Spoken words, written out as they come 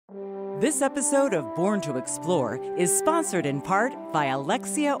This episode of Born to Explore is sponsored in part by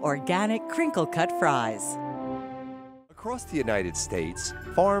Alexia Organic Crinkle Cut Fries. Across the United States,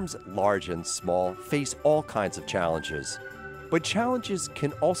 farms large and small face all kinds of challenges. But challenges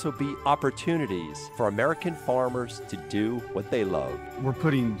can also be opportunities for American farmers to do what they love. We're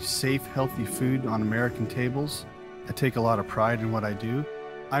putting safe, healthy food on American tables. I take a lot of pride in what I do.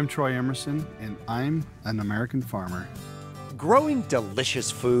 I'm Troy Emerson, and I'm an American farmer. Growing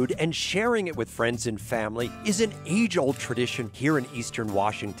delicious food and sharing it with friends and family is an age-old tradition here in Eastern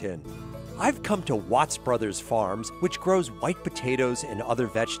Washington. I've come to Watts Brothers Farms, which grows white potatoes and other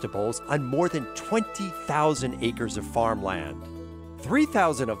vegetables on more than 20,000 acres of farmland.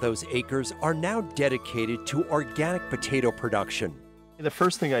 3,000 of those acres are now dedicated to organic potato production. The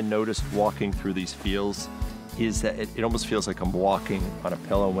first thing I noticed walking through these fields is that it almost feels like I'm walking on a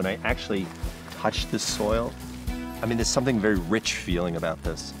pillow. When I actually touch this soil, I mean, there's something very rich feeling about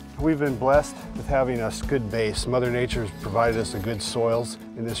this. We've been blessed with having a good base. Mother Nature's provided us a good soils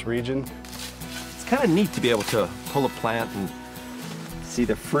in this region. It's kind of neat to be able to pull a plant and see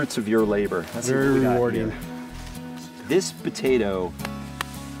the fruits of your labor. That's very rewarding. This potato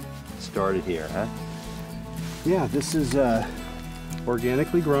started here, huh? Yeah, this is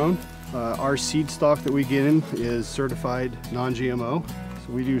organically grown. Our seed stock that we get in is certified non-GMO.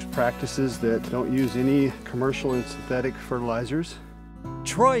 So we use practices that don't use any commercial and synthetic fertilizers.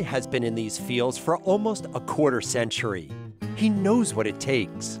 Troy has been in these fields for almost a quarter century. He knows what it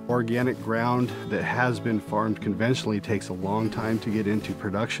takes. Organic ground that has been farmed conventionally takes a long time to get into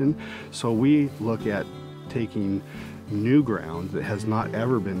production. So we look at taking new ground that has not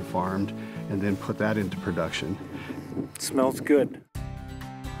ever been farmed and then put that into production. It smells good.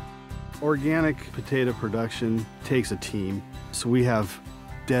 Organic potato production takes a team. So we have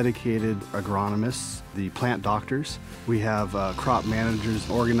dedicated agronomists, the plant doctors. We have crop managers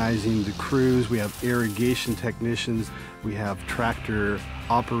organizing the crews. We have irrigation technicians. We have tractor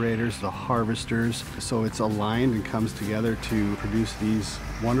operators, the harvesters. So it's aligned and comes together to produce these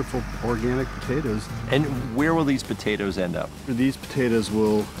wonderful organic potatoes. And where will these potatoes end up? These potatoes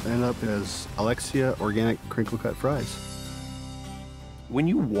will end up as Alexia Organic Crinkle Cut Fries. When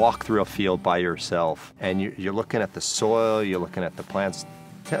you walk through a field by yourself and you're looking at the soil, you're looking at the plants,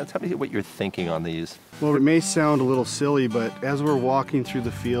 tell me what you're thinking on these. Well, it may sound a little silly, but as we're walking through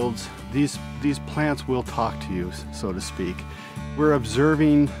the fields, these plants will talk to you, so to speak. We're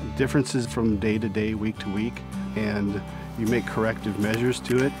observing differences from day to day, week to week, and you make corrective measures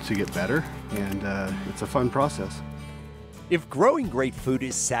to it to get better, and it's a fun process. If growing great food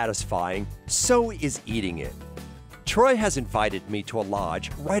is satisfying, so is eating it. Troy has invited me to a lodge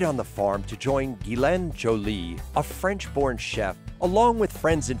right on the farm to join Guylaine Joly, a French-born chef, along with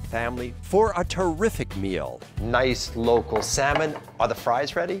friends and family for a terrific meal. Nice local salmon. Are the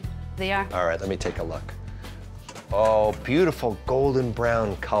fries ready? They are. All right, let me take a look. Oh, beautiful golden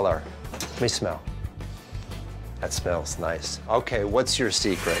brown color. Let me smell. That smells nice. Okay, what's your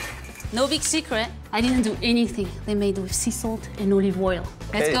secret? No big secret. I didn't do anything. They made with sea salt and olive oil.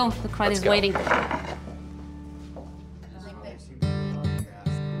 Let's Okay, go. The crowd is waiting.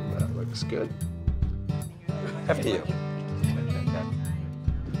 That looks good. After you.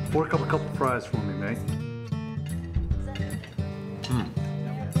 Work up a couple fries for me, mate.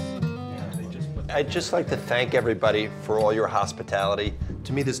 I'd just like to thank everybody for all your hospitality.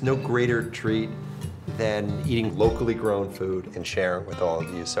 To me, there's no greater treat than eating locally grown food and sharing with all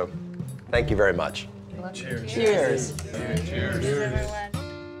of you. So thank you very much. Cheers. Cheers. Cheers.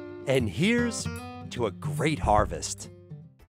 And here's to a great harvest.